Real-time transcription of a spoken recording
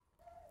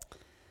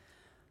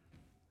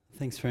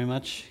Thanks very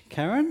much,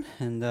 Karen.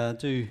 And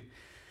do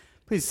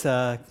please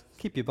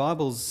keep your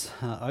Bibles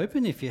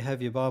open if you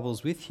have your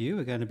Bibles with you.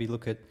 We're going to be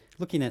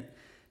looking at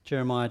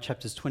Jeremiah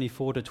chapters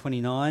 24 to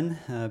 29,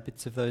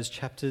 bits of those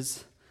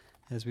chapters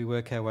as we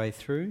work our way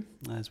through,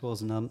 as well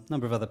as a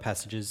number of other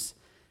passages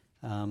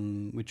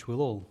which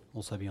will all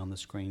also be on the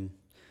screen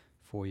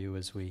for you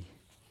as we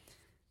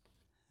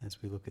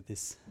look at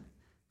this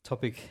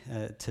topic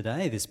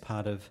today, this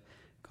part of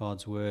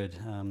God's Word.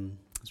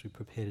 As we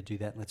prepare to do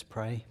that, let's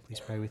pray. Please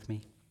pray with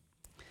me.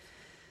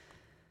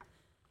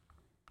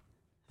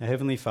 Our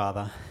Heavenly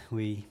Father,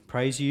 we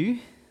praise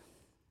you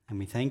and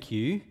we thank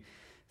you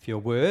for your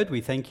word.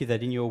 We thank you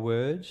that in your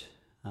word,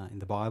 in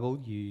the Bible,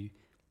 you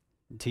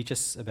teach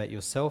us about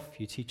yourself,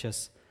 you teach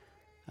us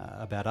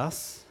about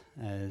us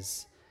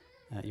as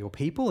your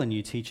people, and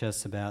you teach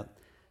us about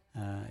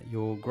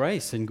your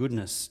grace and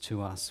goodness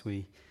to us.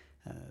 We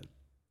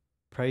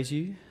praise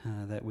you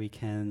that we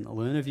can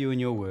learn of you in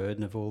your word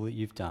and of all that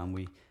you've done.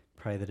 We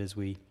pray that as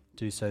we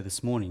do so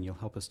this morning, you'll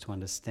help us to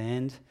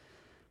understand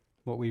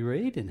what we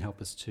read and help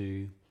us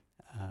to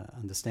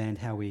understand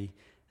how we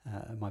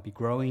might be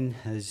growing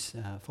as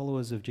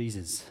followers of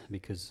Jesus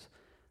because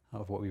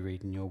of what we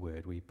read in your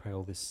word. We pray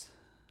all this,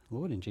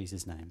 Lord, in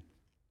Jesus' name.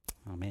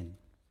 Amen.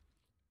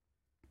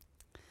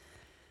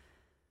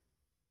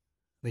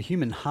 The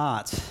human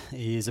heart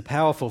is a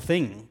powerful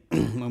thing.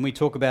 When we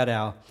talk about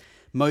our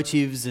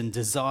motives and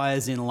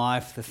desires in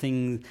life, the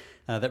thing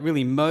that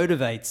really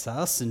motivates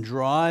us and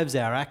drives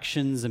our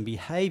actions and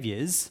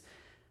behaviours,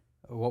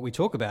 what we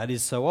talk about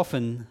is so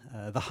often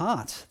the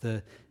heart,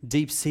 the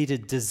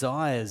deep-seated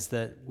desires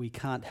that we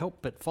can't help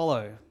but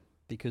follow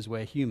because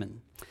we're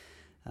human.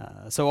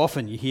 So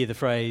often you hear the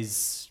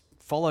phrase,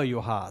 follow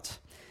your heart.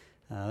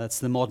 That's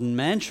the modern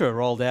mantra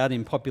rolled out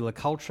in popular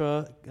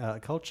culture,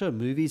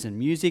 movies and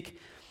music.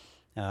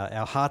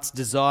 Our heart's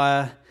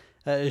desire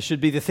should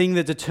be the thing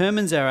that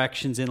determines our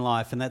actions in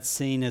life, and that's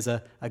seen as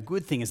a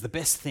good thing, as the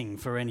best thing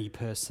for any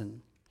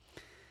person.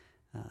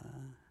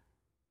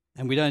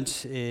 And we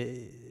don't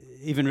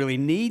even really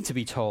need to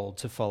be told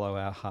to follow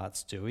our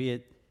hearts, do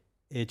we?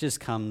 It just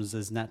comes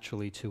as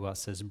naturally to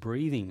us as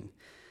breathing.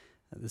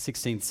 The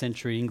 16th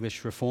century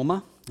English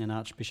reformer and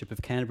Archbishop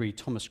of Canterbury,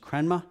 Thomas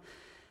Cranmer,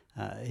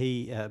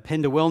 he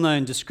penned a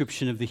well-known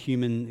description of the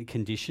human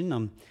condition.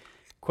 I'm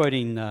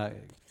quoting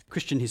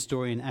Christian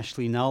historian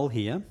Ashley Null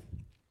here.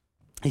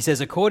 He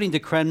says, according to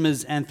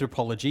Cranmer's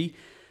anthropology,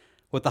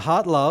 what the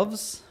heart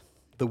loves,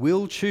 the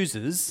will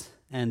chooses,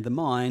 and the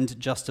mind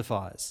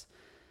justifies.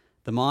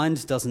 The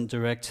mind doesn't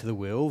direct the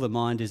will. The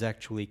mind is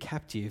actually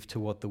captive to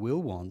what the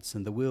will wants,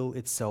 and the will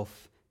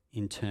itself,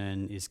 in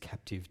turn, is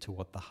captive to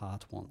what the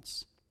heart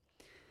wants.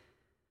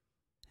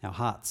 Our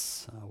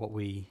hearts, what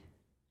we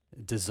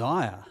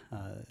desire,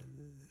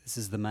 this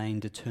is the main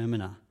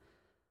determiner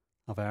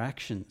of our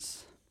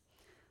actions.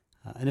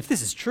 And if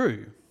this is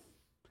true,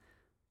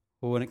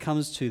 well, when it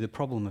comes to the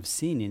problem of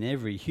sin in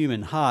every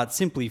human heart,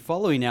 simply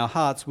following our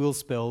hearts will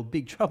spell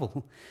big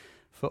trouble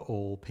for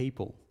all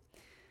people.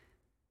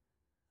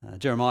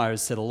 Jeremiah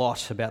has said a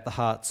lot about the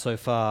heart so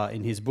far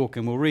in his book,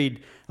 and we'll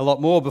read a lot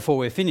more before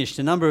we're finished.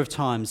 A number of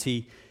times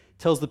he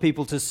tells the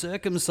people to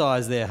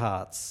circumcise their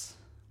hearts.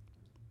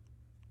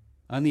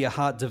 Only a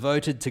heart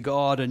devoted to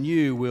God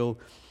anew will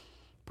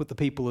put the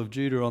people of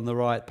Judah on the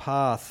right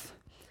path.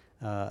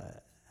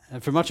 And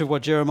for much of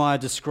what Jeremiah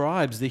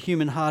describes, the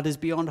human heart is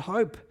beyond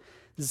hope.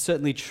 This is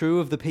certainly true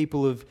of the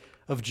people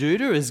of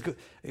Judah, as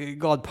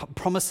God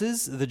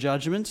promises the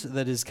judgment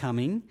that is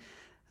coming.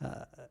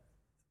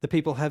 The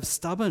people have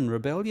stubborn,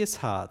 rebellious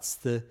hearts.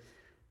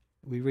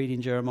 We read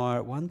in Jeremiah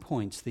at one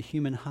point, the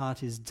human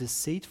heart is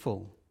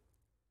deceitful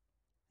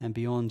and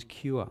beyond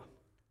cure.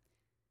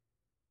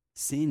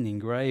 Sin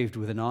engraved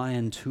with an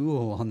iron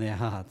tool on their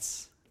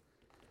hearts.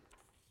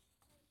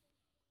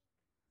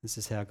 This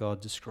is how God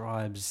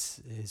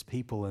describes his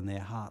people and their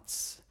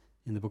hearts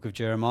in the book of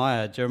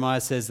Jeremiah.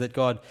 Jeremiah says that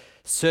God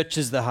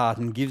searches the heart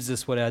and gives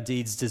us what our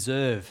deeds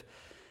deserve.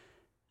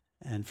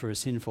 And for a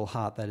sinful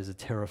heart, that is a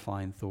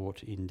terrifying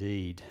thought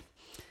indeed.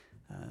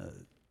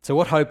 So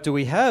what hope do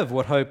we have?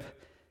 What hope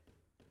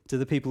do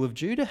the people of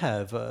Judah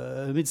have?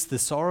 Amidst the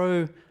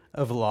sorrow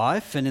of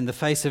life and in the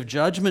face of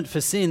judgment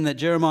for sin that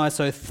Jeremiah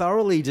so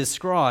thoroughly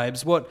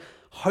describes, what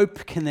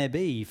hope can there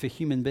be for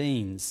human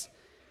beings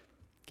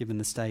given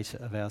the state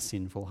of our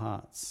sinful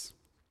hearts?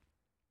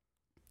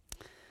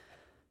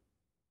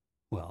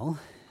 Well,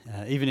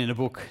 even in a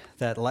book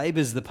that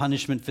labours the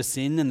punishment for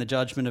sin and the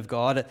judgment of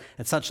God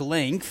at such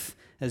length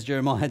as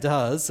Jeremiah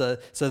does,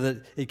 so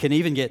that it can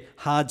even get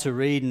hard to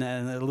read and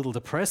a little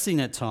depressing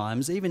at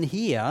times, even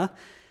here,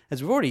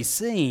 as we've already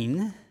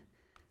seen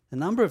a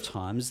number of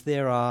times,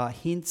 there are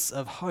hints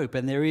of hope,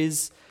 and there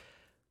is,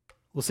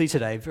 we'll see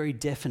today, very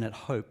definite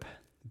hope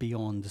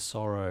beyond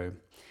sorrow.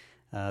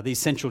 These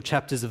central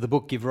chapters of the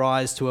book give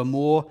rise to a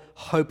more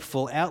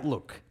hopeful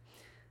outlook.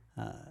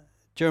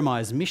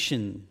 Jeremiah's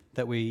mission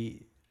that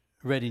we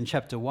read in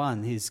chapter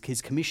 1, his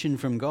commission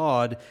from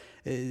God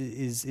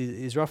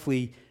is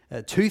roughly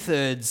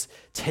 2/3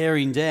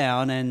 tearing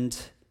down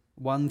and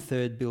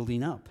 1/3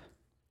 building up.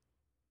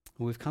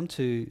 We've come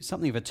to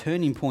something of a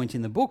turning point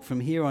in the book. From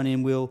here on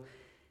in, we'll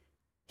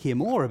hear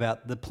more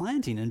about the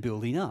planting and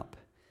building up.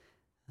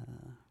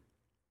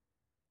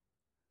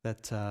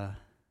 That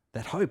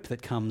hope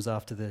that comes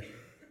after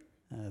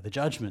the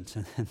judgment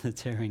and the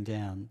tearing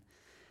down.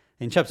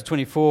 In chapter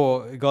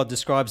 24, God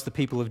describes the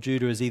people of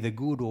Judah as either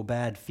good or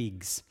bad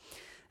figs.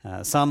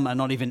 Some are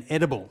not even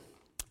edible,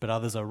 but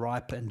others are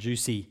ripe and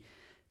juicy,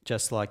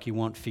 just like you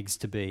want figs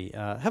to be.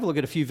 Have a look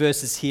at a few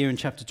verses here in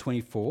chapter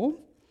 24.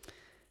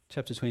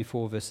 Chapter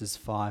 24, verses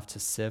 5 to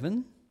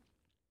 7.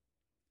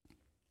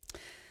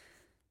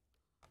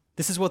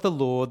 This is what the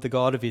Lord, the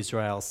God of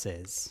Israel,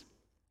 says.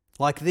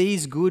 Like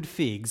these good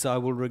figs, I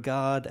will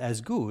regard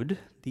as good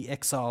the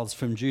exiles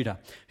from Judah,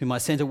 whom I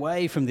sent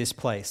away from this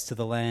place to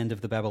the land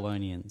of the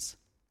Babylonians.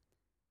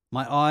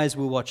 My eyes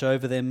will watch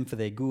over them for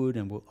their good,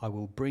 and I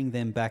will bring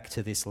them back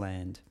to this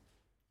land.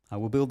 I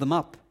will build them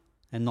up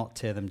and not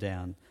tear them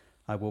down.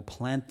 I will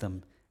plant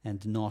them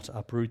and not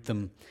uproot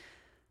them.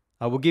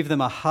 I will give them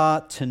a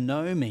heart to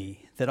know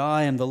me, that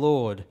I am the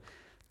Lord.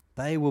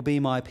 They will be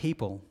my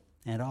people,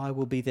 and I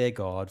will be their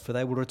God, for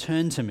they will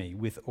return to me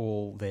with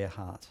all their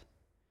heart.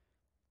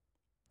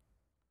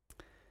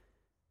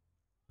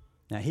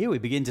 Now here we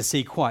begin to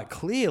see quite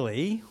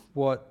clearly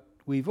what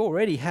we've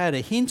already had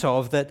a hint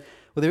of, that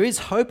there is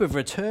hope of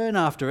return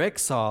after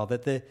exile,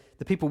 that the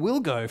people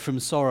will go from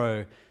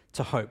sorrow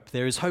to hope.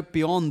 There is hope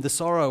beyond the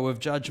sorrow of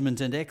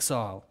judgment and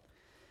exile.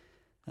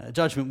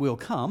 Judgment will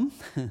come,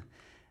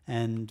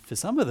 and for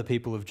some of the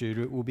people of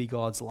Judah, it will be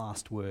God's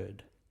last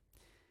word.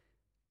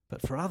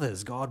 But for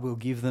others, God will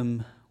give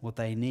them what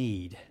they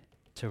need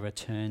to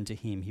return to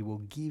him. He will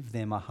give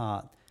them a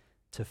heart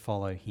to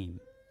follow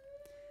him.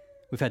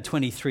 We've had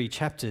 23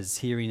 chapters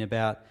hearing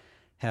about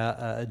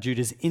how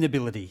Judah's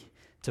inability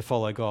to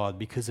follow God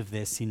because of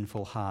their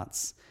sinful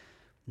hearts.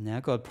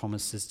 Now God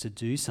promises to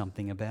do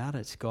something about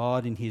it.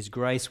 God, in his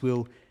grace,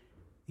 will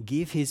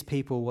give his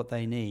people what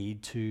they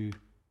need to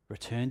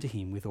return to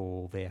him with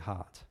all their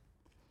heart.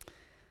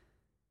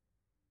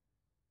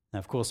 Now,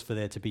 of course, for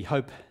there to be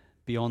hope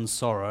beyond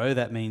sorrow,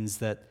 that means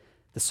that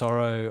the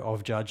sorrow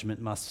of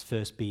judgment must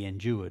first be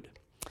endured.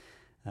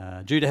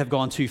 Judah have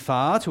gone too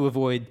far to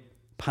avoid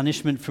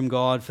punishment from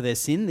God for their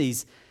sin.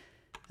 These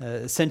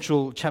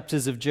central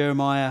chapters of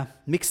Jeremiah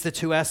mix the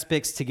two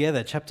aspects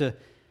together. Chapter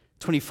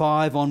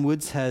 25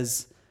 onwards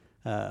has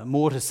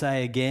more to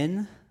say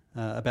again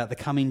about the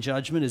coming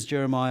judgment, as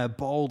Jeremiah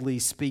boldly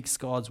speaks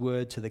God's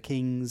word to the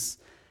kings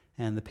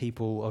and the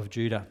people of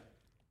Judah.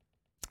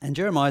 And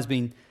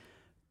Jeremiah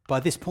by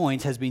this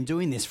point, has been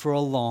doing this for a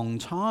long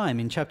time.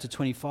 In chapter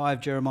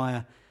 25,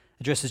 Jeremiah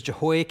addresses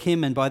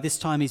Jehoiakim, and by this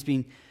time he's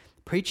been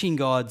preaching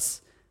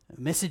God's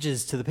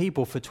messages to the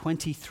people for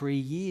 23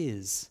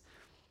 years,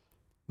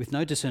 with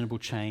no discernible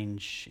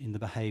change in the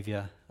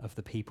behaviour of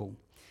the people.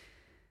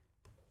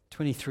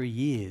 23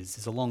 years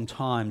is a long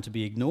time to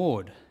be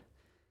ignored.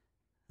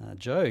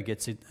 Joe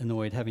gets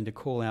annoyed having to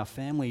call our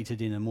family to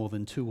dinner more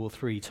than 2 or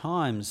 3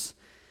 times,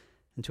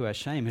 and to our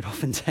shame, it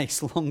often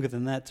takes longer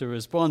than that to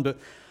respond. But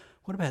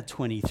what about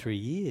 23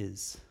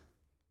 years?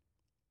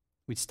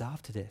 We'd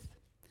starve to death.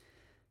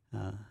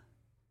 The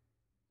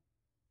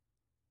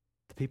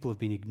people have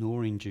been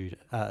ignoring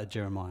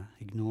Jeremiah,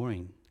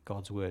 ignoring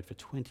God's word for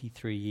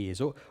 23 years,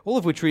 all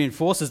of which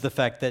reinforces the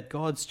fact that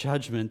God's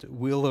judgment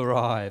will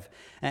arrive.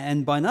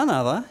 And by none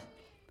other,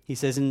 he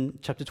says in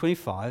chapter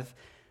 25,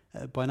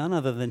 by none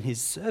other than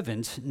his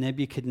servant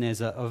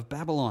Nebuchadnezzar of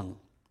Babylon.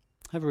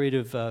 Have a read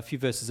of a few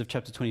verses of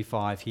chapter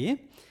 25 here,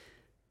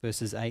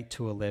 verses 8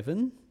 to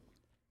 11.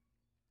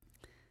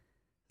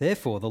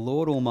 Therefore, the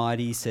Lord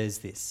Almighty says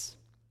this: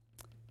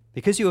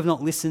 because you have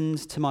not listened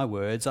to my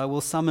words, I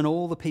will summon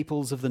all the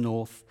peoples of the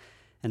north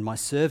and my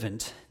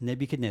servant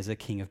Nebuchadnezzar,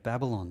 king of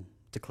Babylon,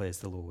 declares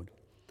the Lord.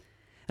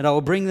 And I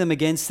will bring them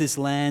against this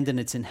land and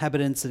its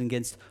inhabitants and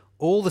against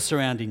all the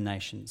surrounding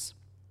nations.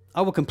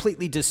 I will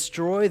completely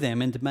destroy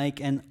them and make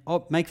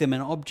them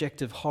an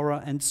object of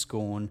horror and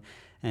scorn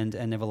and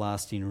an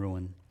everlasting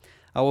ruin.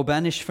 I will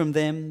banish from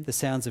them the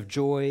sounds of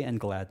joy and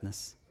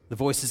gladness, the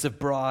voices of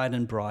bride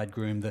and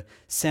bridegroom, the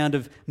sound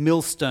of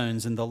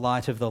millstones and the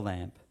light of the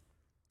lamp.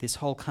 This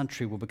whole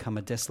country will become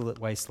a desolate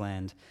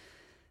wasteland,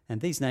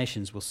 and these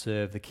nations will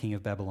serve the king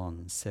of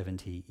Babylon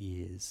 70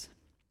 years.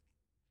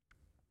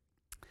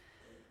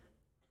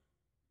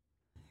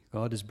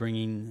 God is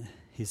bringing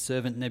his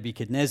servant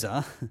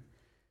Nebuchadnezzar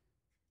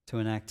to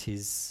enact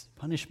his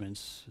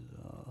punishment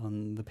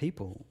on the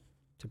people,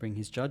 to bring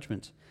his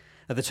judgment.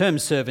 The term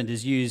servant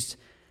is used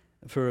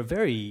for a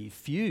very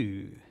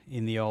few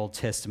in the Old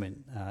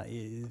Testament.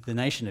 The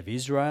nation of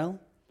Israel,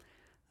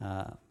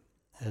 at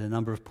a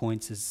number of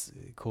points, is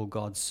called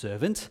God's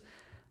servant.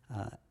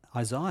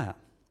 Isaiah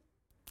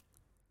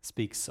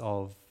speaks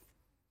of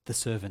the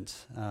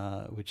servant,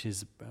 which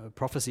is a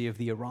prophecy of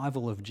the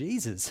arrival of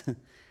Jesus.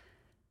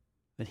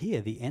 But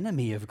here, the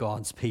enemy of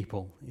God's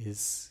people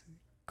is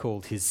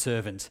called his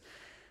servant.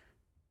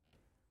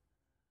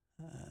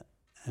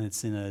 And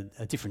it's in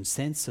a different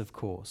sense, of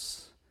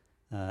course,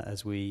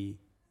 as we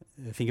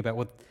think about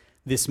what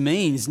This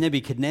means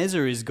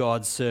Nebuchadnezzar is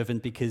God's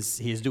servant because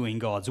he is doing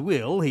God's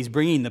will. He's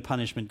bringing the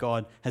punishment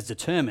God has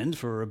determined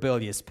for a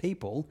rebellious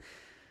people.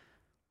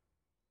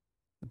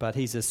 But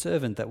he's a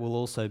servant that will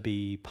also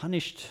be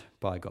punished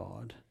by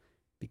God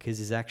because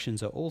his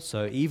actions are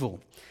also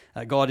evil.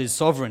 God is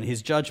sovereign.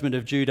 His judgment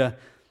of Judah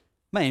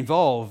may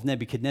involve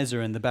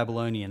Nebuchadnezzar and the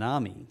Babylonian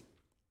army.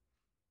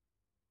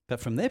 But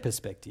from their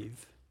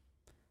perspective,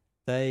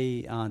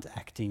 they aren't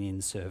acting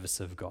in service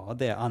of God.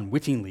 They're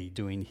unwittingly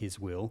doing his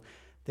will.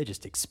 They're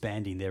just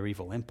expanding their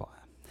evil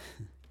empire.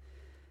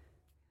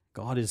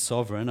 God is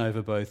sovereign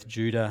over both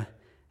Judah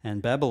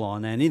and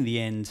Babylon, and in the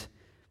end,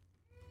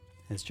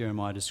 as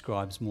Jeremiah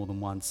describes more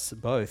than once,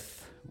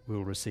 both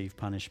will receive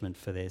punishment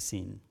for their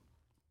sin.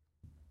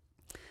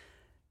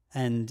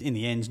 And in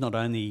the end, not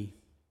only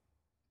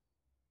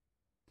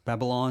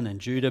Babylon and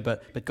Judah,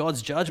 but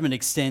God's judgment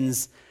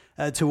extends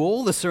to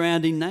all the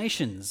surrounding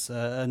nations.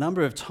 A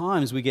number of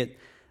times we get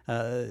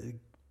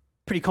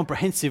pretty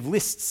comprehensive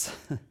lists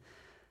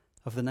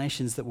of the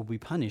nations that will be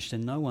punished,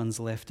 and no one's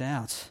left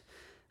out.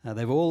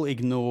 They've all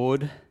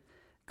ignored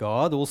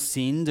God, all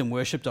sinned and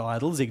worshipped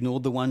idols,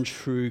 ignored the one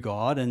true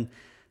God, and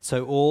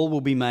so all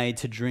will be made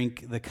to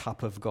drink the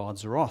cup of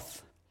God's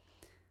wrath.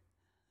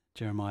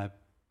 Jeremiah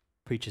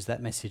preaches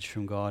that message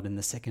from God in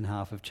the second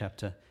half of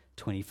chapter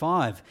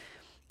 25.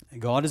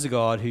 God is a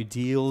God who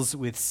deals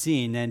with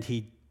sin, and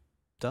he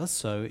does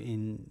so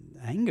in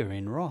anger,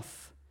 in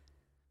wrath.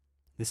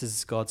 This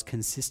is God's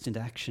consistent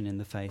action in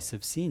the face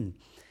of sin.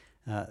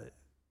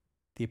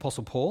 The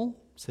Apostle Paul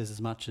says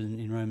as much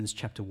in Romans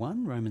chapter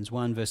 1, Romans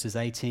 1 verses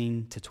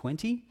 18 to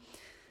 20.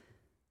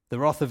 The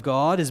wrath of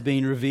God has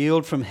been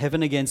revealed from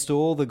heaven against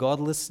all the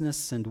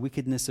godlessness and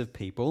wickedness of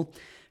people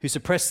who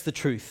suppress the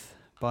truth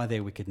by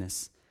their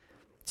wickedness,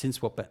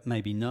 since what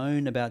may be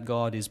known about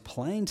God is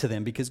plain to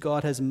them because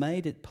God has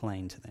made it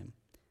plain to them.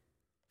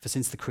 For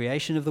since the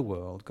creation of the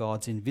world,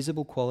 God's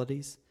invisible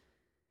qualities,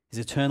 his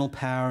eternal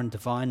power and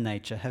divine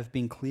nature have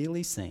been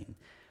clearly seen,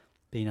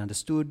 being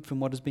understood from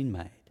what has been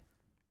made,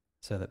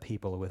 so that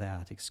people are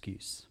without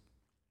excuse.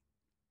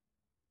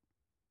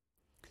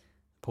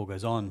 Paul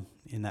goes on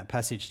in that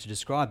passage to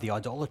describe the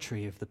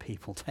idolatry of the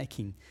people,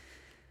 taking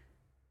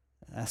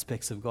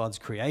aspects of God's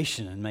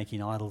creation and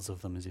making idols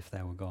of them as if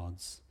they were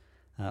gods.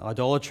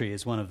 Idolatry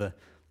is one of the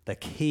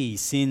key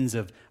sins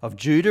of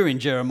Judah in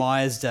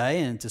Jeremiah's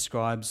day, and it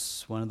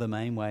describes one of the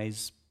main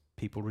ways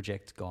people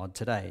reject God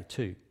today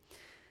too.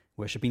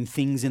 Worshipping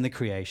things in the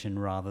creation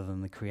rather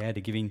than the Creator,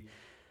 giving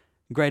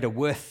greater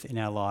worth in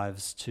our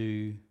lives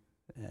to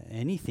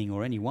anything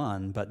or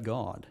anyone but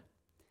God.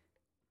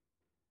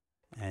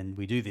 And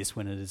we do this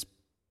when it is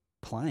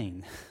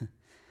plain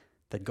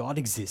that God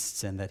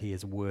exists and that he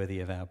is worthy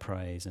of our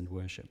praise and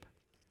worship.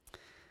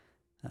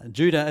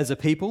 Judah as a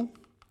people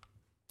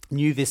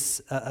knew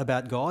this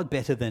about God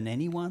better than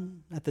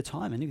anyone at the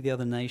time, any of the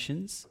other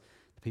nations.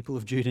 The people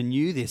of Judah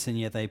knew this, and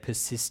yet they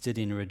persisted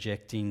in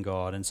rejecting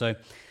God. And so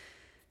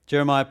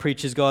Jeremiah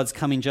preaches God's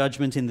coming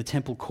judgment in the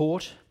temple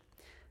court.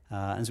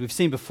 As we've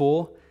seen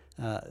before,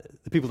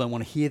 the people don't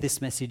want to hear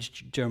this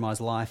message.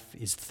 Jeremiah's life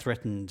is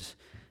threatened.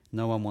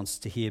 No one wants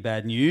to hear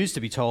bad news, to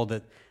be told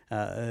that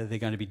they're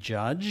going to be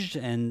judged.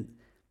 And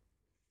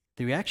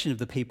the reaction of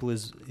the people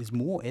is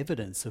more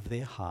evidence of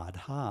their hard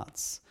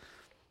hearts.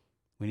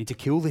 We need to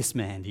kill this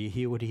man. Do you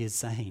hear what he is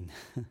saying?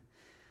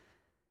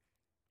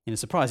 In a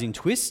surprising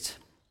twist,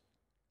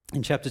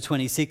 in chapter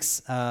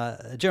 26,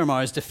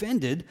 Jeremiah is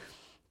defended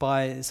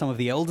by some of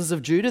the elders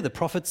of Judah. The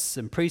prophets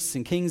and priests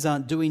and kings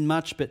aren't doing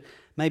much, but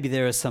maybe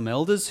there are some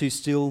elders who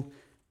still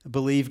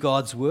believe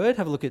God's word.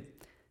 Have a look at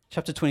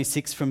chapter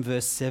 26 from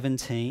verse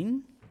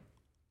 17.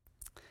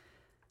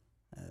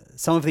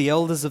 Some of the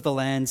elders of the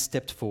land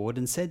stepped forward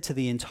and said to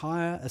the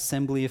entire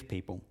assembly of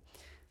people,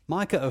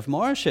 Micah of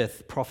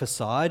Moresheth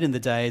prophesied in the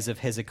days of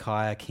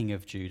Hezekiah, king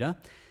of Judah.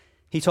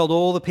 He told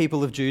all the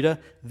people of Judah,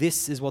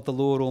 "This is what the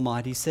Lord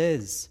Almighty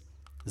says.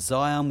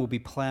 Zion will be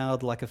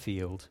ploughed like a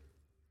field.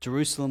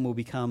 Jerusalem will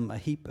become a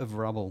heap of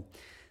rubble.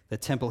 The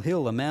Temple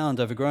Hill, a mound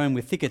overgrown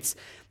with thickets.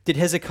 Did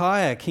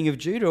Hezekiah, king of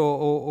Judah,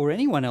 or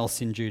anyone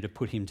else in Judah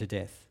put him to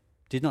death?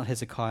 Did not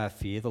Hezekiah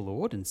fear the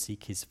Lord and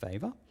seek his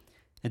favour?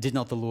 And did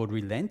not the Lord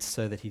relent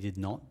so that he did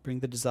not bring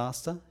the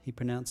disaster he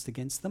pronounced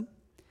against them?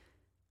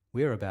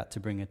 We're about to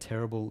bring a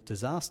terrible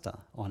disaster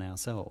on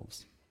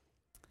ourselves."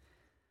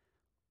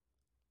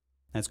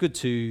 Now, it's good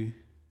to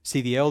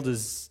see the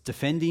elders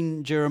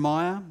defending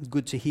Jeremiah.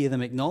 Good to hear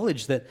them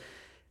acknowledge that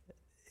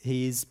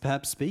he is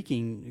perhaps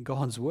speaking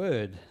God's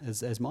word,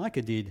 as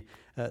Micah did,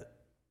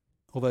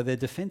 although their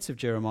defense of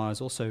Jeremiah is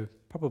also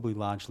probably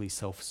largely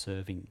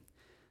self-serving.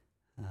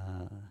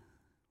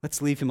 Let's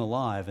leave him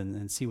alive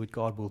and see what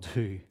God will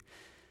do.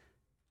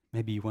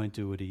 Maybe he won't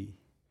do what he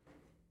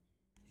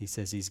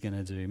says he's going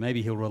to do.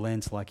 Maybe he'll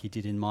relent like he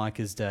did in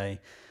Micah's day.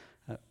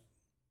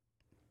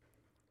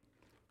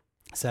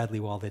 Sadly,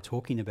 while they're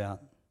talking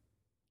about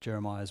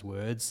Jeremiah's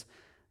words,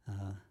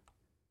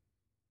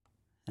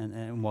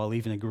 and while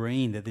even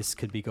agreeing that this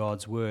could be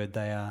God's word,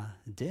 they are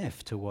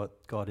deaf to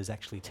what God is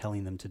actually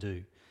telling them to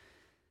do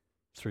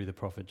through the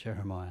prophet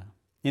Jeremiah.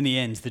 In the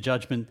end, the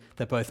judgment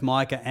that both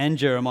Micah and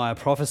Jeremiah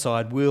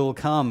prophesied will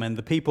come, and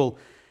the people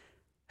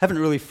haven't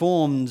really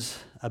formed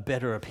a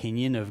better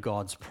opinion of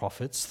God's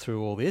prophets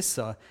through all this.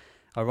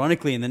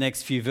 Ironically, in the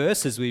next few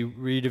verses, we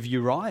read of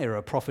Uriah,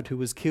 a prophet who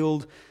was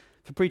killed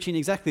for preaching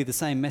exactly the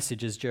same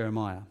message as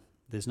Jeremiah.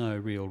 There's no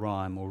real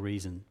rhyme or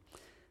reason.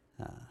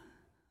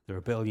 The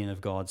rebellion of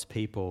God's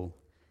people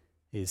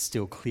is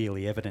still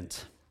clearly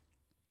evident.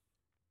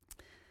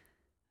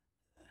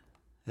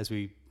 As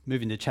we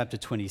move into chapter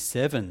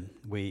 27,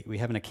 we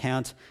have an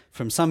account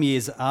from some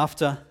years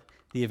after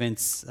the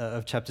events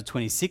of chapter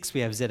 26.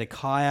 We have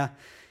Zedekiah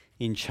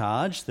in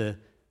charge, the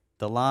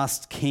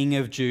last king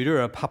of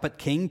Judah, a puppet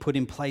king put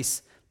in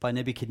place by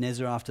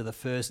Nebuchadnezzar after the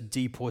first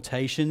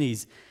deportation.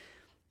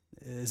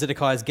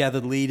 Zedekiah's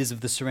gathered leaders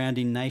of the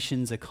surrounding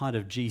nations, a kind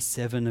of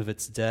G7 of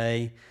its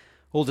day,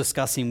 all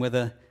discussing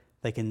whether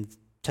they can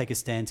take a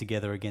stand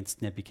together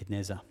against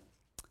Nebuchadnezzar.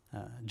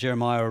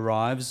 Jeremiah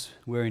arrives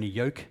wearing a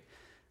yoke,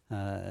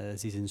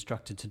 as he's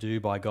instructed to do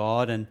by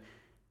God, and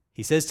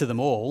he says to them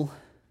all,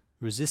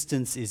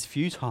 resistance is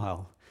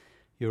futile.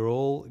 You're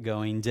all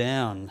going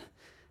down.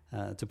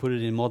 To put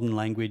it in modern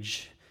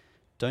language,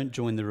 don't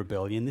join the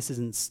rebellion. This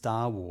isn't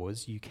Star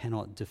Wars. You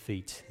cannot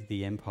defeat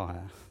the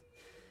empire.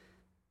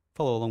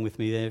 Follow along with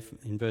me there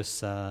in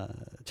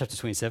chapter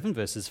 27,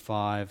 verses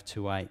 5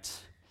 to 8.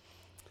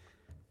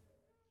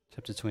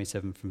 Chapter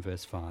 27 from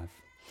verse 5.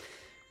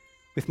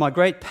 With my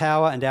great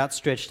power and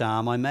outstretched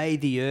arm, I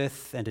made the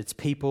earth and its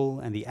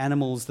people and the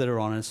animals that are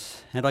on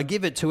it, and I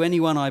give it to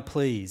anyone I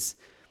please.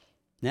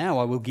 Now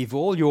I will give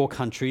all your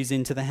countries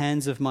into the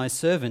hands of my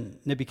servant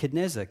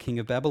Nebuchadnezzar, king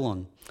of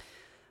Babylon.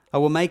 I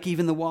will make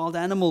even the wild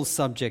animals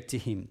subject to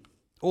him.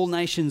 All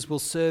nations will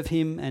serve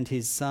him and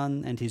his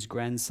son and his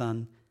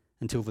grandson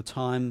until the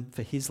time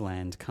for his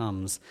land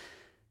comes.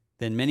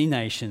 Then many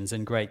nations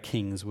and great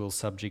kings will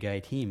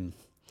subjugate him.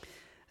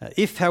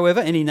 If,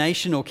 however, any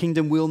nation or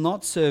kingdom will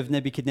not serve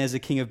Nebuchadnezzar,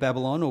 king of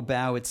Babylon, or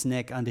bow its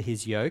neck under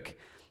his yoke,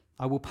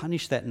 I will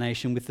punish that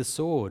nation with the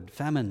sword,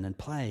 famine, and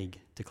plague,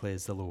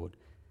 declares the Lord,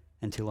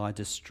 until I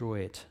destroy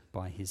it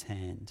by his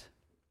hand.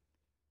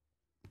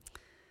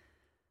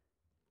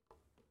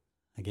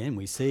 Again,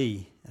 we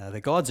see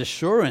that God's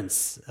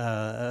assurance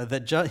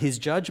that his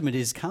judgment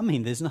is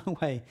coming. There's no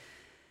way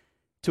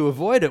to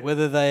avoid it,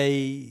 whether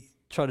they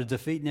try to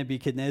defeat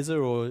Nebuchadnezzar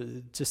or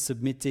just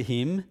submit to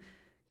him.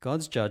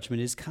 God's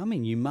judgment is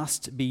coming. You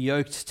must be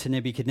yoked to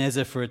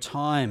Nebuchadnezzar for a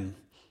time,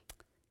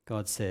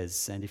 God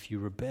says, and if you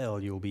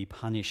rebel, you'll be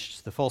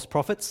punished. The false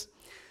prophets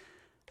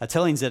are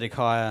telling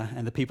Zedekiah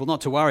and the people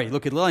not to worry.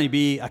 Look, it'll only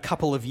be a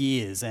couple of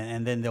years,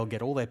 and then they'll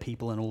get all their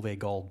people and all their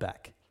gold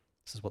back.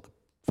 This is what the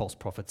false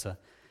prophets are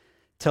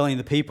telling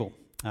the people.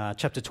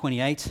 Chapter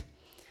 28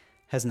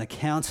 has an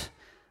account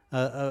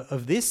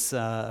of this,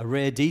 a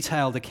rare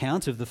detailed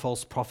account of the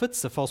false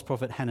prophets. The false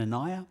prophet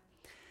Hananiah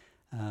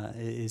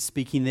is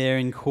speaking there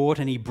in court,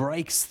 and he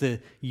breaks the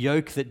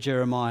yoke that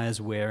Jeremiah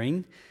is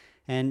wearing,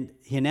 and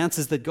he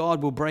announces that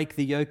God will break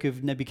the yoke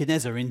of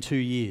Nebuchadnezzar in 2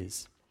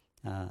 years.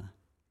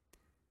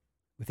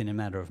 Within a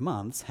matter of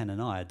months,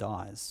 Hananiah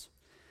dies.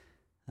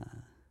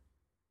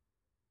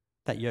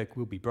 That yoke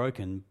will be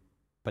broken,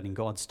 but in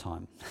God's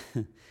time.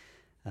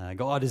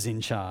 God is in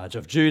charge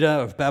of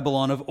Judah, of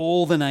Babylon, of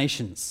all the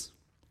nations.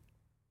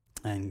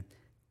 And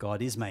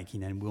God is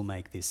making and will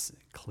make this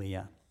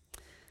clear.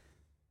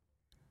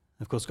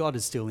 Of course, God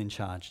is still in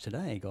charge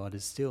today. God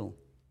is still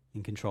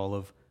in control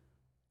of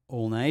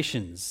all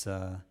nations.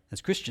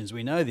 As Christians,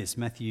 we know this.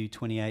 Matthew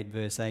 28,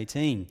 verse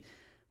 18.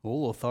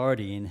 All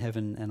authority in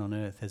heaven and on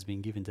earth has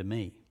been given to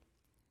me,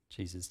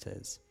 Jesus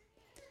says.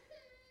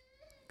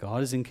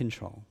 God is in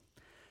control.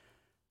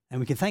 And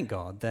we can thank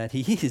God that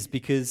he is,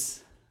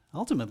 because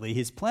ultimately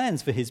his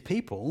plans for his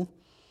people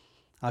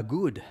are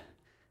good.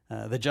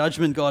 The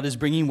judgment God is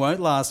bringing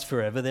won't last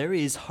forever. There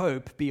is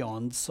hope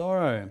beyond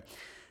sorrow.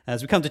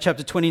 As we come to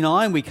chapter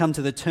 29, we come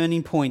to the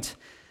turning point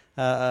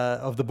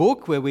of the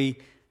book, where we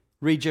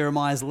read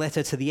Jeremiah's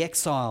letter to the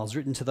exiles,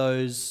 written to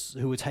those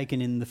who were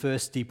taken in the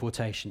first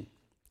deportation,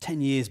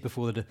 10 years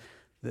before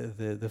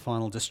the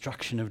final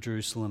destruction of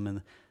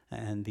Jerusalem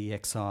and the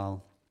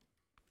exile.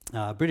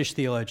 British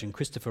theologian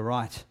Christopher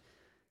Wright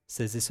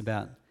says this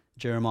about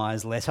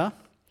Jeremiah's letter.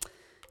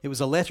 It was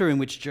a letter in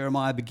which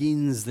Jeremiah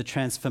begins the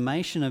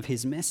transformation of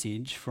his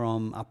message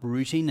from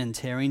uprooting and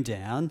tearing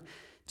down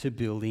to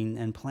building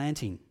and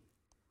planting,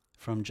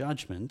 from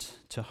judgment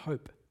to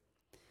hope.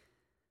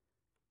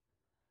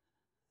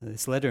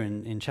 This letter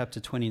in chapter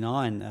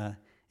 29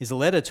 is a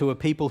letter to a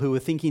people who were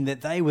thinking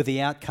that they were the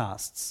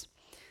outcasts.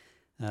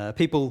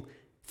 People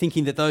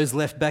thinking that those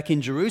left back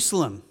in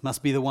Jerusalem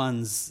must be the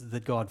ones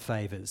that God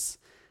favours.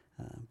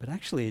 But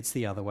actually it's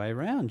the other way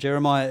around.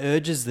 Jeremiah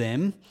urges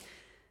them,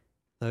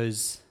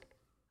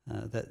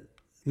 that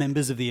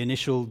members of the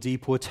initial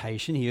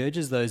deportation, he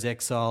urges those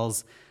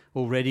exiles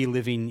already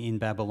living in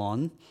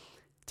Babylon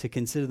to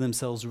consider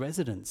themselves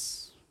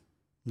residents,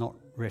 not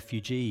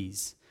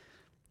refugees.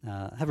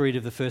 Have a read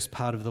of the first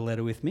part of the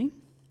letter with me.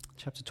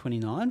 Chapter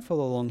 29,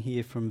 follow along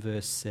here from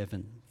verse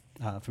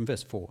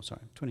 4,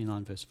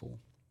 29 verse 4.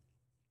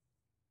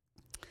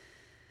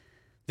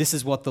 This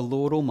is what the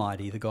Lord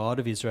Almighty, the God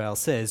of Israel,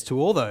 says to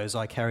all those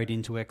I carried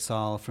into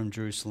exile from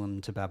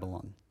Jerusalem to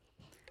Babylon.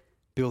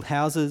 Build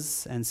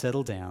houses and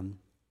settle down.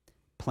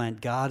 Plant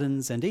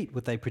gardens and eat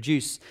what they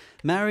produce.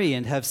 Marry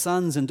and have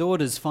sons and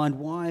daughters. Find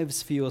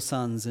wives for your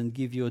sons and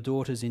give your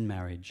daughters in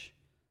marriage,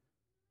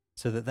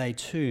 so that they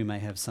too may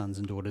have sons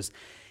and daughters.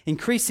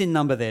 Increase in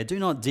number there, do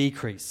not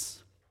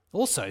decrease.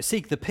 Also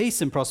seek the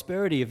peace and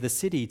prosperity of the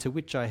city to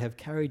which I have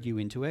carried you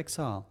into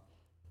exile.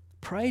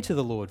 Pray to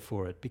the Lord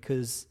for it,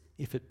 because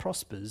if it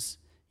prospers,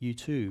 you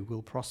too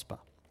will prosper.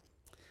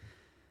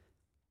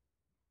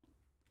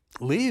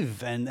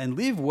 Live and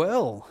live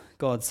well,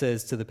 God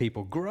says to the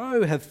people.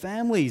 Grow, have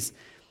families.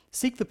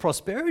 Seek the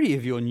prosperity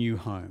of your new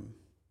home,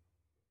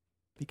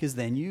 because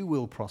then you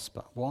will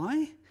prosper.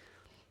 Why?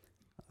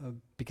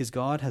 Because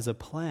God has a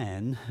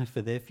plan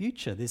for their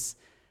future. This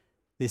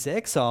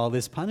exile,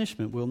 this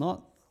punishment will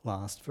not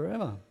last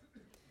forever.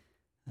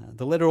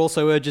 The letter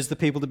also urges the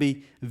people to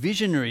be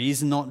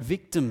visionaries, not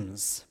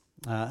victims.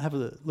 Have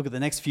a look at the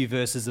next few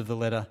verses of the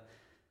letter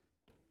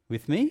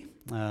with me.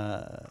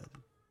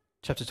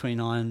 Chapter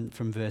 29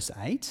 from verse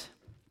 8.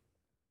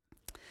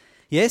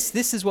 Yes,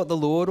 this is what the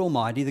Lord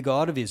Almighty, the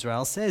God of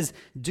Israel, says.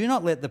 Do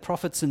not let the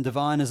prophets and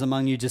diviners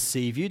among you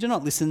deceive you. Do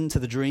not listen to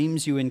the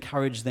dreams you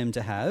encourage them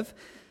to have.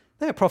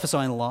 They are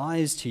prophesying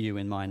lies to you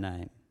in my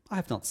name. I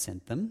have not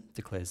sent them,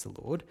 declares the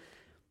Lord.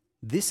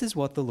 This is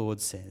what the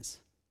Lord says.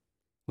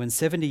 When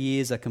 70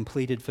 years are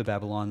completed for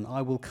Babylon,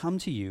 I will come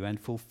to you and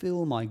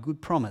fulfill my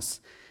good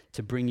promise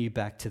to bring you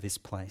back to this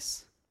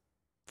place.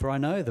 For I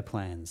know the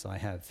plans I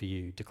have for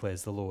you,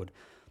 declares the Lord.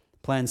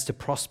 Plans to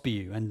prosper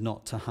you and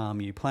not to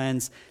harm you.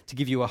 Plans to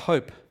give you a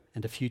hope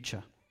and a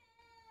future.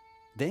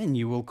 Then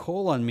you will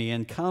call on me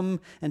and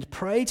come and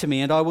pray to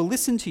me, and I will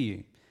listen to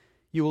you.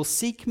 You will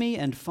seek me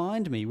and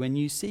find me when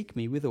you seek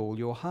me with all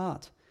your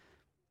heart.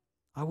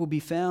 I will be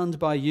found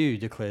by you,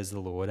 declares the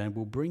Lord, and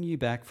will bring you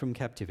back from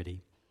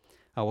captivity.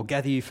 I will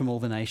gather you from all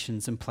the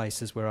nations and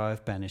places where I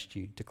have banished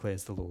you,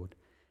 declares the Lord,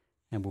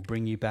 and will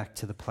bring you back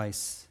to the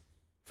place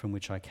from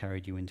which I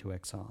carried you into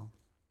exile.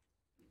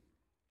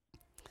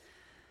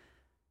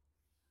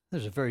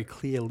 There's a very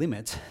clear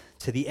limit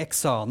to the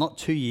exile, not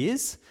 2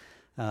 years,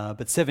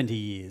 but 70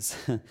 years.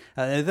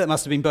 That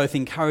must have been both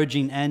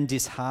encouraging and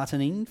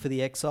disheartening for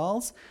the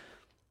exiles.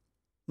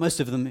 Most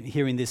of them,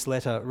 hearing this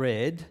letter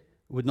read,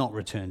 would not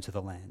return to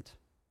the land.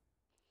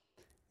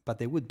 But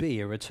there would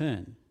be a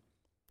return.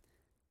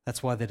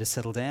 That's why they're to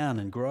settle down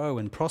and grow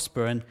and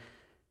prosper, and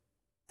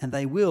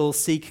they will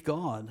seek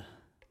God,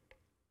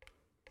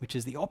 which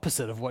is the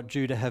opposite of what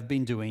Judah have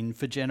been doing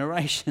for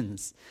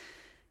generations.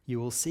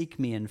 You will seek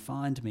me and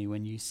find me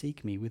when you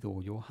seek me with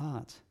all your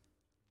heart.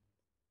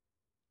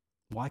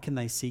 Why can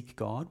they seek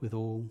God with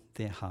all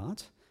their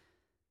heart?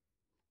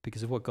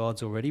 Because of what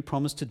God's already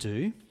promised to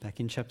do. Back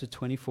in chapter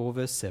 24,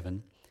 verse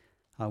 7,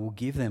 I will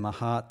give them a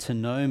heart to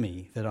know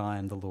me, that I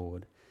am the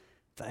Lord.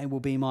 They will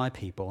be my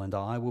people, and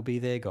I will be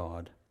their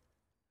God,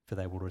 for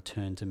they will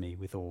return to me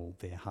with all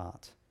their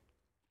heart.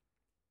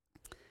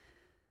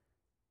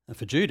 And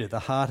for Judah, the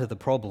heart of the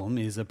problem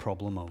is a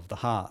problem of the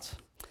heart.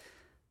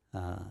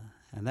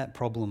 And that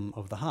problem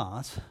of the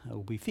heart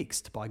will be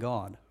fixed by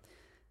God.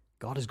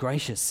 God is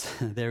gracious.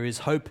 There is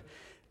hope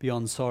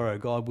beyond sorrow.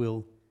 God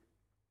will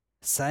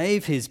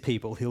save his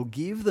people. He'll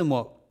give them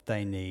what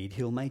they need.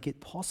 He'll make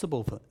it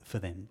possible for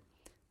them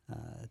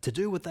to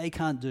do what they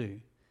can't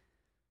do.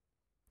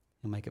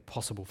 He'll make it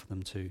possible for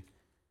them to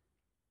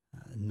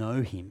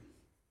know him.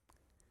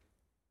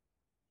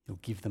 He'll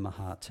give them a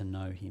heart to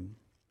know him.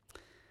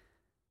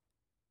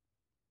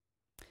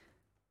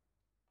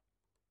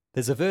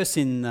 There's a verse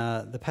in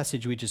the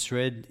passage we just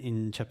read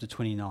in chapter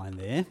 29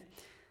 there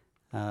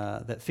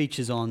that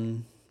features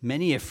on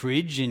many a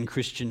fridge in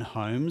Christian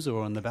homes,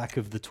 or on the back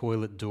of the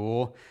toilet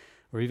door,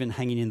 or even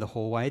hanging in the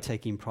hallway,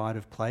 taking pride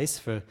of place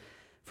for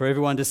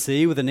everyone to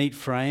see, with a neat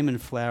frame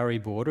and flowery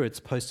border. It's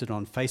posted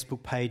on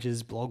Facebook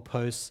pages, blog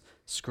posts,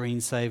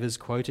 screensavers,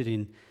 quoted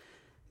in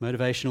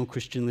motivational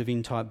Christian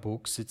living type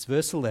books. It's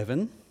verse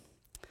 11.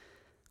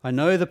 I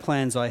know the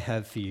plans I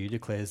have for you,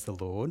 declares the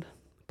Lord,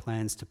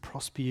 plans to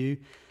prosper you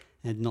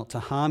and not to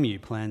harm you,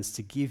 plans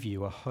to give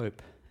you a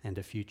hope and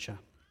a future.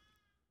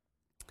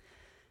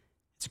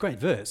 It's a great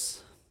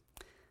verse.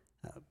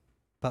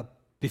 But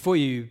before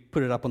you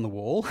put it up on the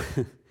wall,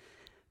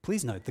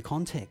 please note the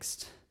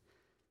context.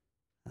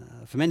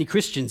 For many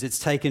Christians, it's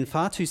taken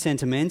far too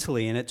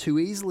sentimentally, and it too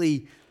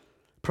easily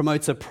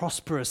promotes a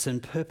prosperous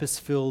and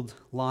purpose-filled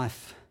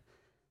life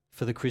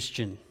for the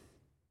Christian.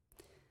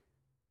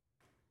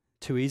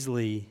 Too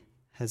easily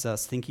has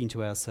us thinking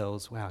to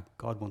ourselves, wow,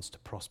 God wants to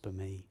prosper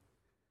me.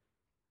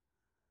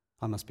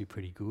 I must be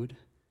pretty good.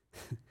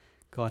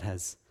 God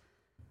has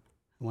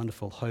a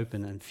wonderful hope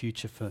and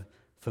future for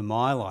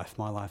my life.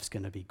 My life's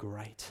going to be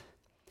great.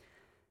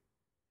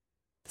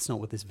 That's not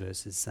what this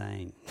verse is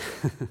saying.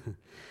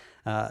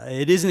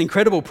 It is an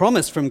incredible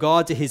promise from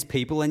God to his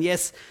people, and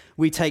yes,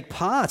 we take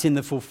part in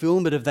the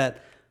fulfillment of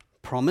that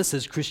promise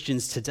as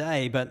Christians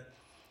today, but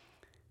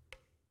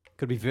got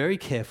to be very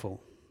careful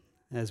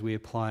as we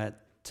apply it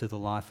to the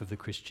life of the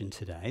Christian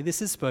today.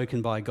 This is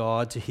spoken by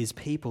God to his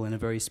people in a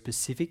very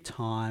specific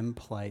time,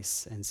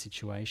 place, and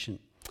situation.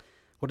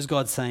 What is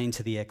God saying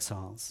to the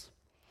exiles?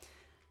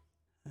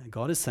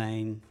 God is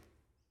saying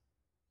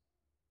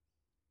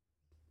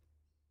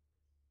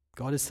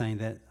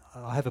that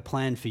I have a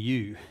plan for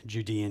you,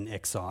 Judean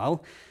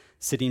exile,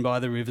 sitting by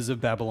the rivers of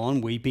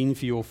Babylon, weeping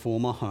for your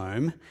former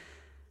home.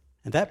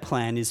 And that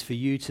plan is for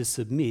you to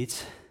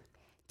submit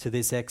to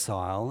this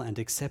exile and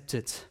accept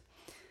it.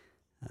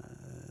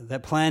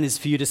 That plan is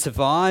for you to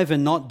survive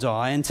and not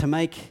die and to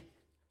make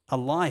a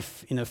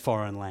life in a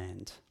foreign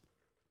land.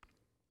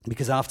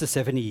 Because after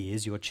 70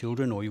 years, your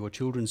children or your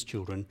children's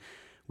children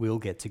will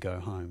get to go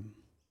home.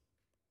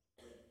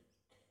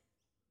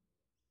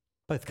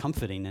 Both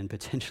comforting and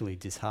potentially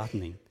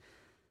disheartening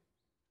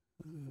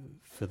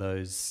for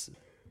those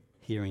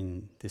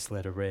hearing this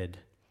letter read,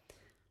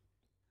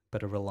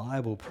 but a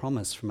reliable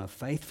promise from a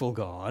faithful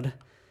God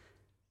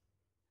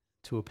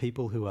to a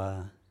people who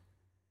are,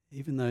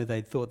 even though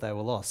they thought they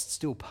were lost,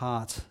 still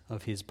part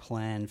of his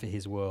plan for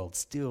his world,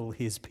 still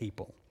his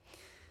people.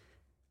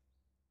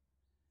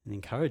 An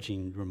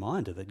encouraging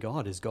reminder that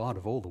God is God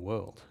of all the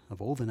world,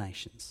 of all the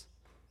nations.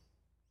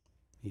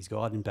 He's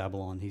God in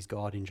Babylon, he's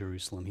God in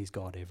Jerusalem, he's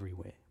God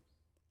everywhere.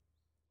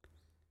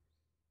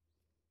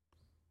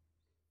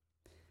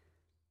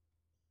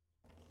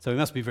 So we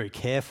must be very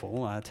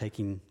careful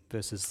taking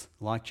verses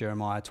like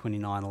Jeremiah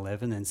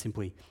 29:11 and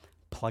simply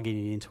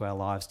plugging it into our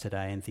lives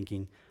today and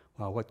thinking,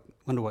 well,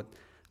 wonder what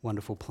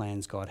wonderful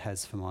plans God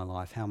has for my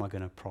life. How am I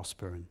going to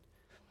prosper? And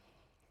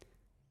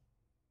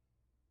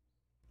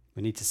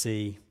we need to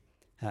see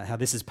how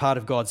this is part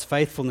of God's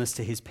faithfulness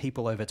to his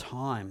people over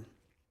time.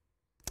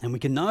 And we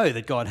can know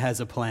that God has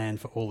a plan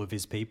for all of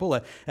his people.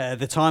 At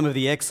the time of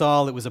the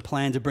exile, it was a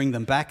plan to bring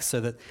them back so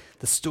that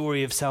the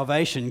story of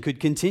salvation could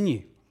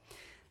continue.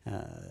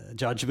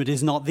 Judgment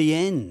is not the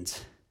end.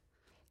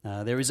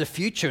 There is a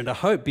future and a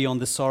hope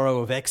beyond the sorrow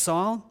of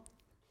exile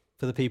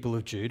for the people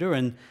of Judah.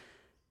 And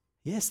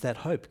yes, that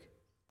hope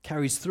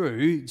carries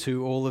through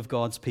to all of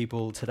God's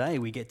people today.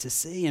 We get to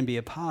see and be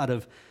a part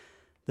of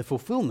the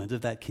fulfillment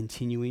of that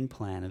continuing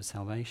plan of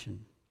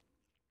salvation.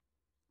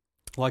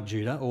 Like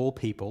Judah, all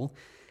people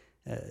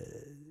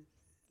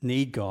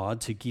need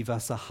God to give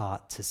us a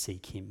heart to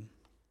seek him.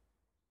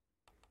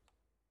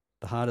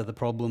 The heart of the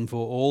problem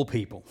for all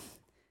people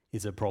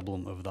is a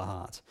problem of the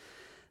heart.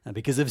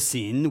 Because of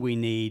sin, we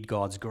need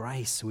God's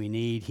grace. We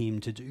need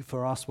him to do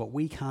for us what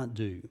we can't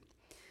do,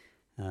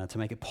 to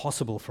make it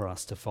possible for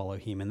us to follow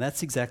him. And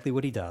that's exactly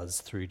what he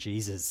does through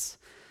Jesus.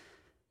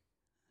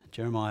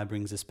 Jeremiah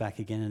brings us back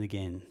again and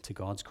again to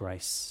God's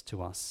grace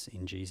to us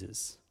in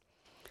Jesus.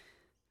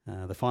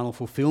 The final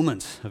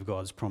fulfillment of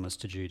God's promise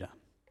to Judah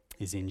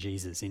is in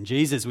Jesus. In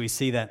Jesus, we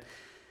see that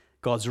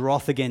God's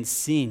wrath against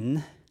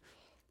sin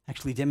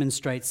actually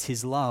demonstrates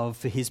his love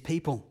for his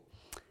people.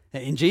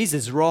 In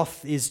Jesus,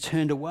 wrath is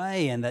turned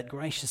away and that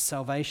gracious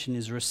salvation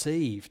is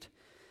received.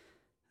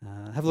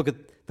 Have a look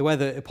at the way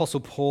the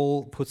Apostle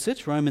Paul puts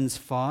it, Romans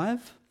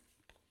 5,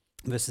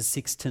 verses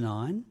 6 to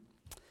 9.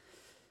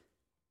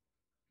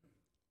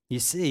 You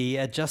see,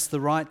 at just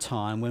the right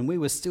time, when we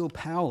were still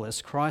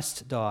powerless,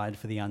 Christ died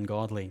for the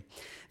ungodly.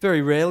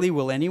 Very rarely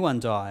will anyone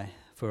die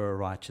for a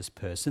righteous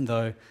person,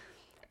 though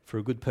for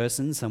a good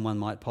person someone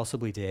might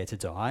possibly dare to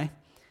die.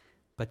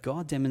 But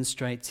God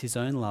demonstrates his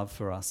own love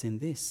for us in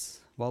this.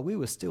 While we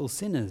were still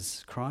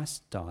sinners,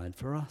 Christ died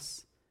for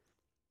us.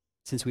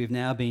 Since we have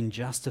now been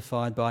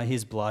justified by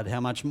his blood, how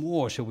much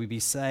more shall we be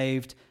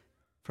saved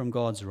from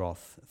God's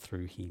wrath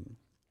through him?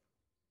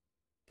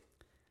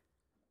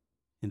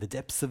 In the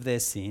depths of their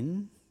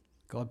sin,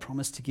 God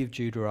promised to give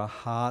Judah a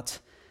heart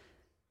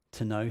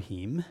to know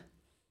him.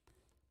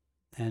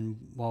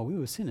 And while we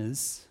were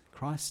sinners,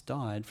 Christ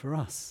died for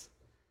us.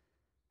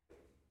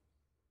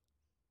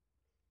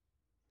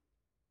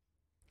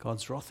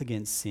 God's wrath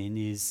against sin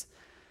is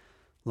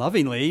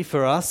lovingly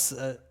for us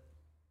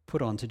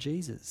put onto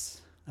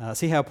Jesus.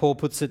 See how Paul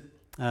puts it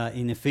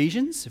in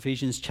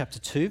Ephesians chapter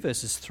 2,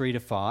 verses 3 to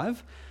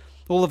 5.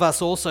 All of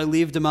us also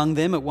lived among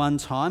them at one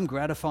time,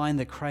 gratifying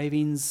the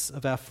cravings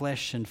of our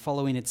flesh and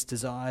following its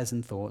desires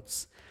and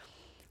thoughts.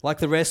 Like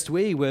the rest,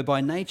 we were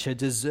by nature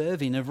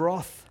deserving of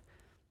wrath.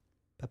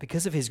 But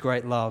because of his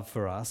great love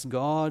for us,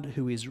 God,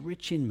 who is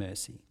rich in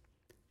mercy,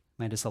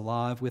 made us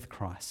alive with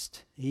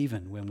Christ,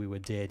 even when we were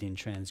dead in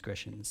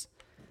transgressions.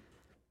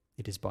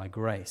 It is by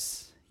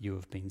grace you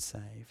have been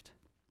saved.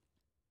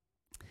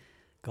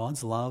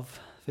 God's love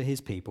for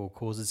his people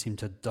causes him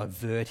to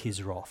divert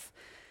his wrath.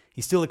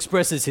 He still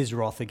expresses his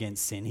wrath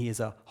against sin. He is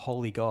a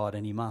holy God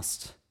and he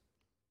must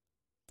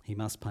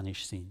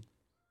punish sin.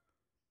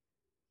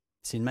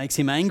 Sin makes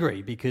him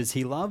angry because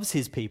he loves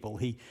his people.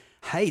 He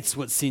hates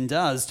what sin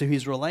does to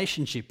his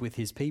relationship with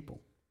his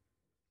people.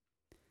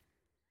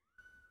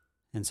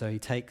 And so he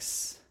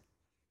takes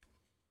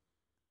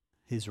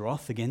his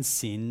wrath against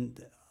sin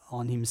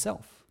on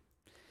himself.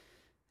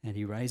 And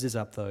he raises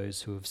up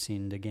those who have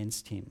sinned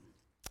against him.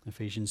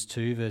 Ephesians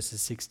 2,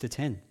 verses 6 to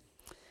 10.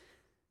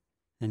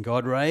 And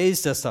God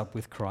raised us up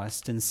with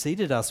Christ and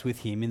seated us with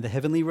him in the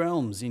heavenly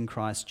realms in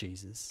Christ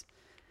Jesus,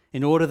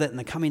 in order that in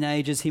the coming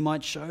ages he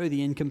might show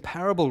the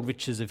incomparable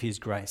riches of his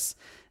grace,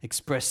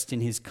 expressed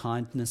in his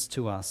kindness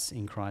to us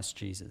in Christ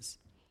Jesus.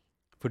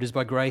 For it is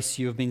by grace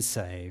you have been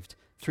saved,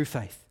 through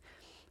faith.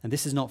 And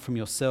this is not from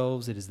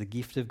yourselves, it is the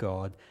gift of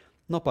God,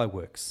 not by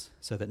works,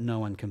 so that no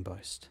one can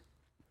boast.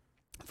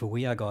 For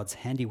we are God's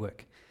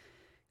handiwork,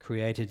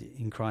 created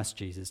in Christ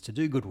Jesus to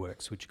do good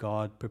works, which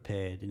God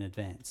prepared in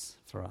advance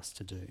for us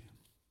to do.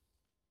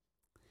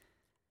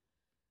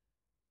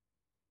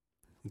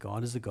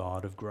 God is a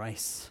God of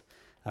grace.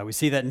 We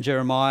see that in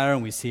Jeremiah,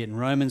 and we see it in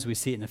Romans, we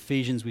see it in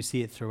Ephesians, we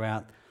see it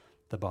throughout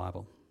the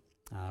Bible.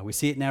 We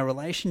see it in our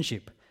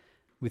relationship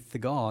with the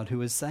God who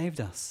has saved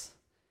us.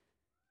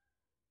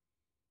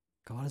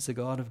 God is a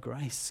God of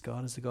grace.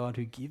 God is a God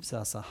who gives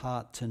us a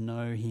heart to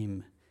know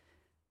him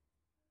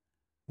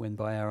when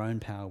by our own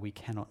power we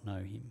cannot know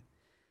him.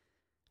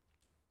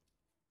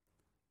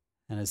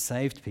 And as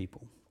saved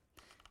people,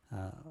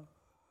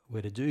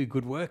 we're to do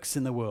good works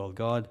in the world.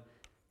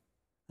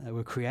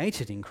 We're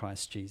created in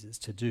Christ Jesus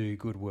to do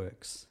good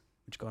works,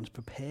 which God has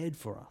prepared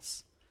for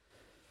us.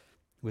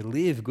 We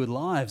live good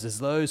lives as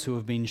those who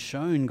have been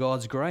shown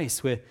God's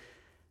grace. We're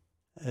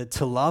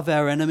to love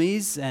our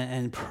enemies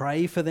and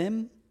pray for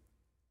them.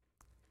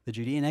 The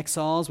Judean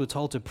exiles were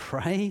told to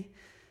pray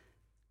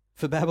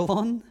for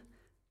Babylon.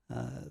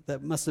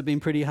 That must have been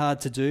pretty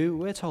hard to do.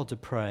 We're told to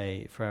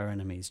pray for our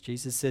enemies.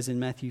 Jesus says in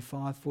Matthew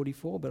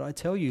 5:44, "But I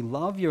tell you,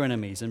 love your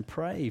enemies and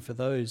pray for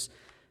those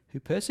who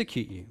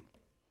persecute you."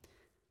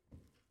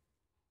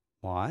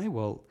 Why?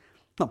 Well,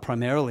 not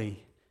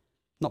primarily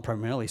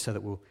so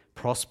that we'll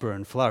prosper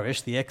and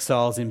flourish. The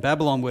exiles in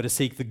Babylon were to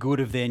seek the good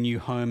of their new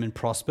home and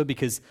prosper,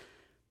 because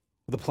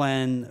the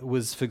plan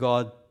was for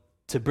God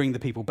to bring the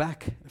people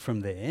back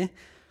from there.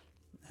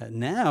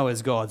 Now,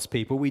 as God's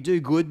people, we do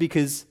good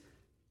because,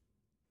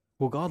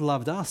 well, God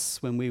loved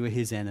us when we were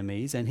his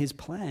enemies, and his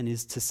plan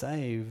is to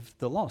save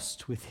the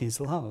lost with his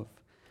love.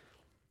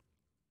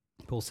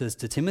 Paul says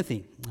to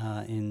Timothy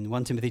in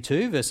 1 Timothy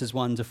 2, verses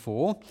 1 to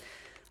 4,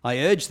 "I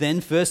urge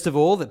then, first of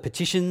all, that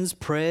petitions,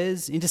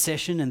 prayers,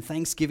 intercession, and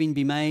thanksgiving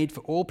be made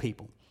for all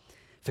people,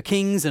 for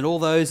kings and all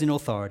those in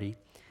authority,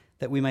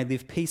 that we may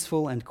live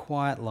peaceful and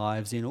quiet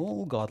lives in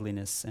all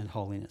godliness and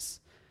holiness.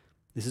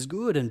 This is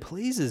good and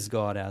pleases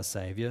God our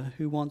Saviour,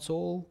 who wants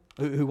all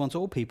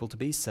people to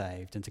be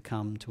saved and to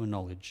come to a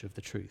knowledge of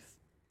the truth."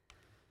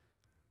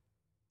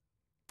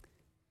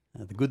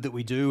 The good that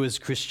we do as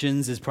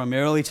Christians is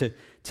primarily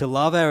to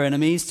love our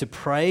enemies, to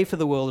pray for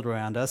the world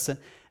around us,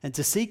 and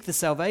to seek the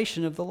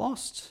salvation of the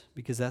lost,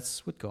 because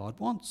that's what God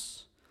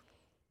wants.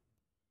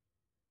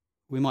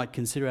 We might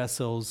consider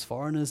ourselves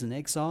foreigners and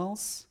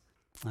exiles,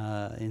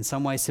 in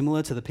some way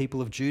similar to the people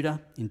of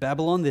Judah in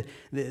Babylon.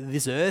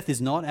 This earth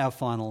is not our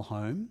final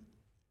home.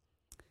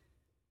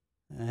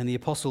 And the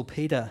Apostle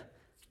Peter,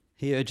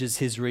 he urges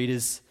his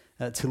readers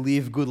to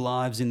live good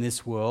lives in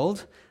this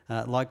world,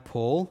 like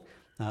Paul,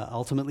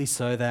 ultimately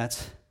so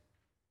that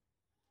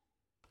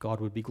God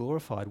would be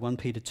glorified. 1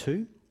 Peter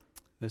 2,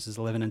 verses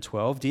 11 and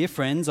 12. "Dear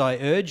friends, I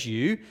urge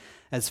you,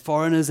 as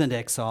foreigners and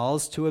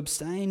exiles, to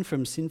abstain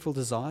from sinful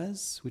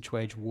desires which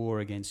wage war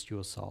against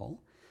your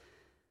soul.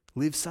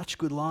 Live such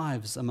good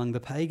lives among the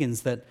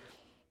pagans that,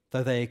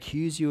 though they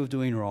accuse you of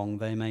doing wrong,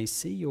 they may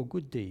see your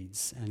good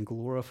deeds and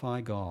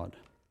glorify God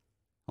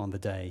on the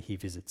day he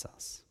visits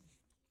us."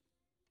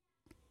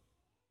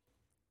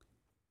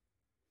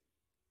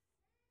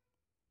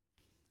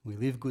 We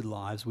live good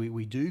lives,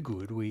 we do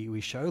good,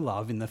 we show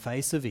love in the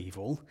face of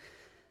evil,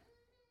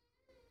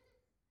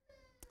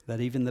 that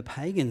even the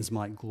pagans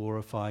might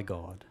glorify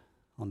God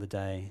on the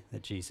day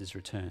that Jesus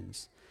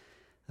returns.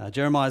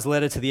 Jeremiah's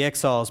letter to the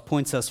exiles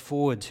points us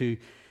forward to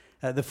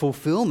the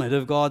fulfillment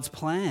of God's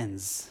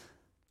plans.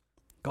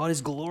 God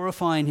is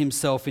glorifying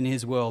himself in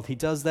his world. He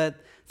does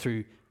that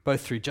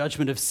both through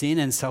judgment of sin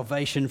and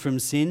salvation from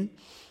sin,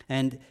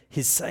 and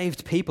his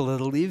saved people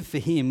that live for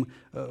him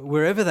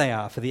wherever they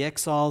are. For the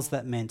exiles,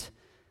 that meant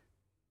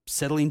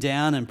settling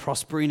down and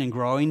prospering and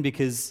growing,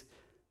 because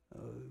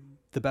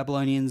the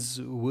Babylonians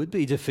would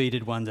be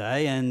defeated one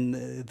day and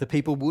the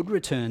people would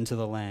return to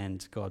the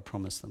land God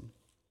promised them.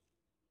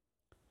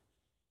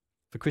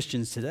 For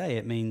Christians today,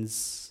 it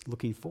means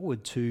looking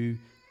forward to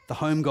the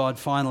home God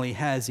finally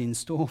has in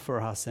store for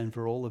us and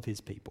for all of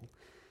his people,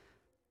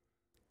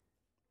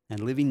 and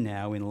living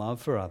now in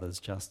love for others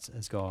just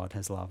as God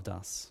has loved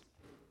us.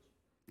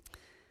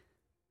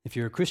 If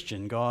you're a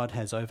Christian, God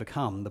has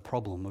overcome the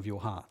problem of your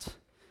heart.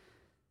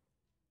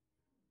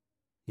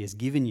 He has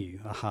given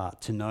you a heart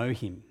to know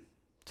him,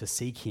 to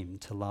seek him,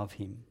 to love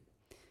him.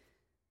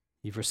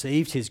 You've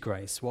received his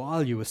grace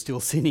while you were still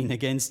sinning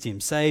against him,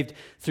 saved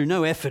through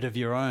no effort of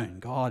your own.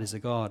 God is a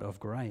God of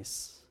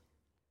grace.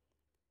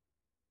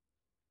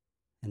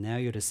 And now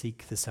you're to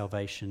seek the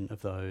salvation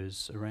of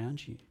those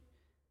around you,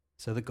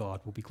 so that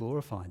God will be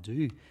glorified.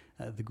 Do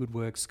the good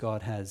works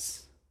God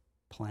has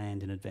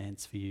planned in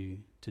advance for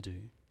you to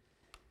do.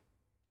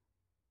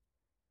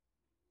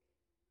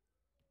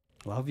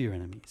 Love your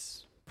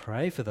enemies.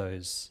 Pray for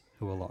those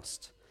who are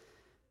lost,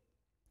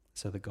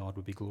 so that God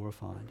would be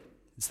glorified.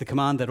 It's the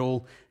command that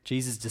all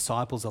Jesus'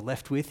 disciples are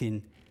left with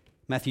in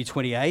Matthew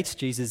 28.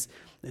 Jesus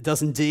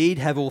does indeed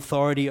have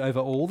authority over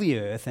all the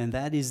earth, and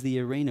that is the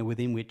arena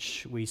within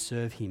which we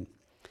serve him,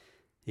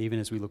 even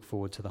as we look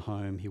forward to the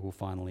home he will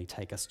finally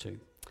take us to.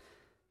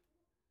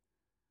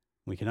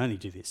 We can only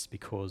do this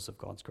because of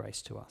God's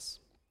grace to us.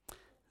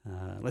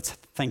 Let's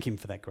thank him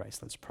for that grace.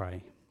 Let's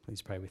pray.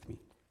 Please pray with me.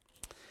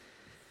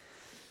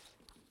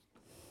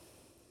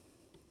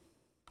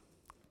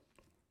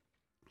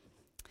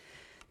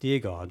 Dear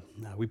God,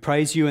 we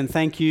praise you and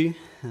thank you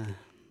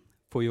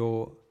for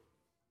your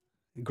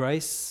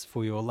grace,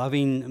 for your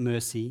loving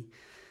mercy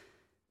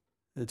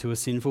to a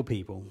sinful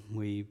people.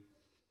 We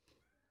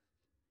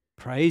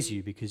praise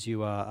you because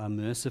you are a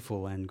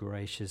merciful and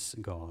gracious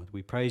God.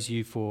 We praise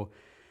you for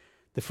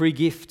the free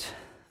gift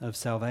of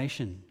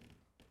salvation.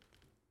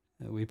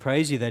 We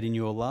praise you that in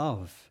your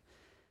love,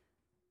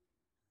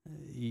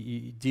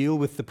 you deal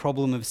with the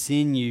problem of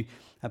sin, you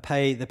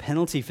pay the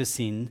penalty for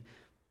sin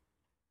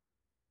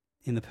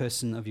in the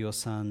person of your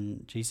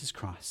Son, Jesus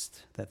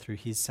Christ, that through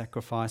his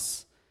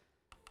sacrifice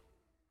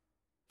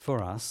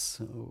for us,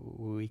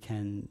 we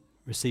can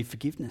receive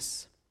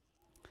forgiveness.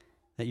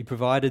 That you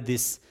provided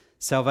this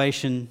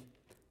salvation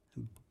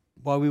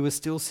while we were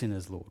still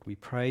sinners, Lord. We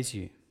praise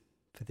you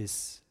for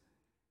this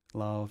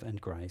love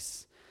and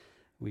grace.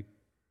 We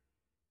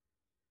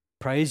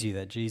praise you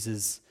that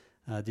Jesus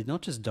did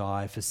not just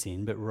die for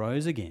sin, but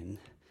rose again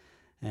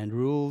and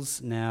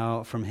rules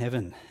now from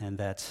heaven, and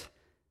that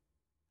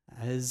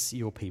as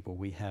your people,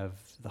 we have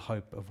the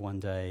hope of one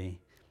day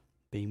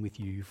being with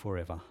you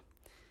forever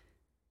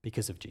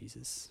because of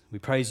Jesus. We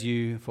praise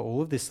you for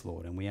all of this,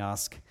 Lord, and we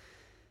ask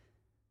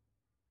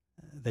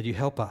that you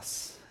help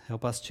us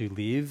to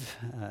live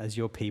as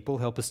your people,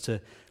 help us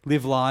to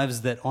live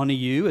lives that honour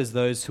you as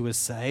those who are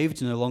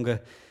saved, no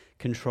longer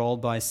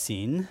controlled by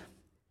sin,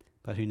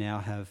 but who now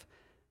have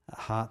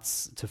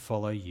hearts to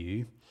follow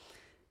you.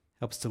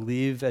 Help us to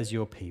live as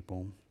your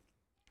people.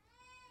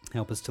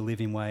 Help us to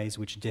live in ways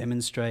which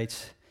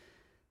demonstrate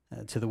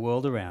to the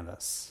world around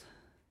us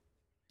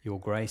your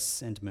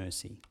grace and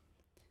mercy.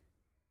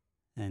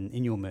 And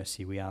in your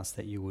mercy, we ask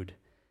that you would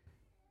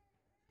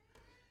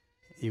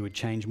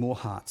change more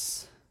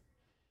hearts,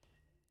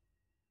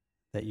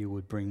 that you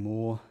would bring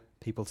more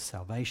people to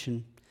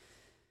salvation,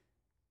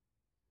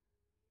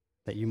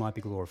 that you might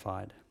be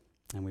glorified.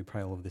 And we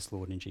pray all of this,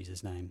 Lord, in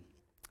Jesus' name.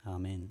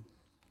 Amen.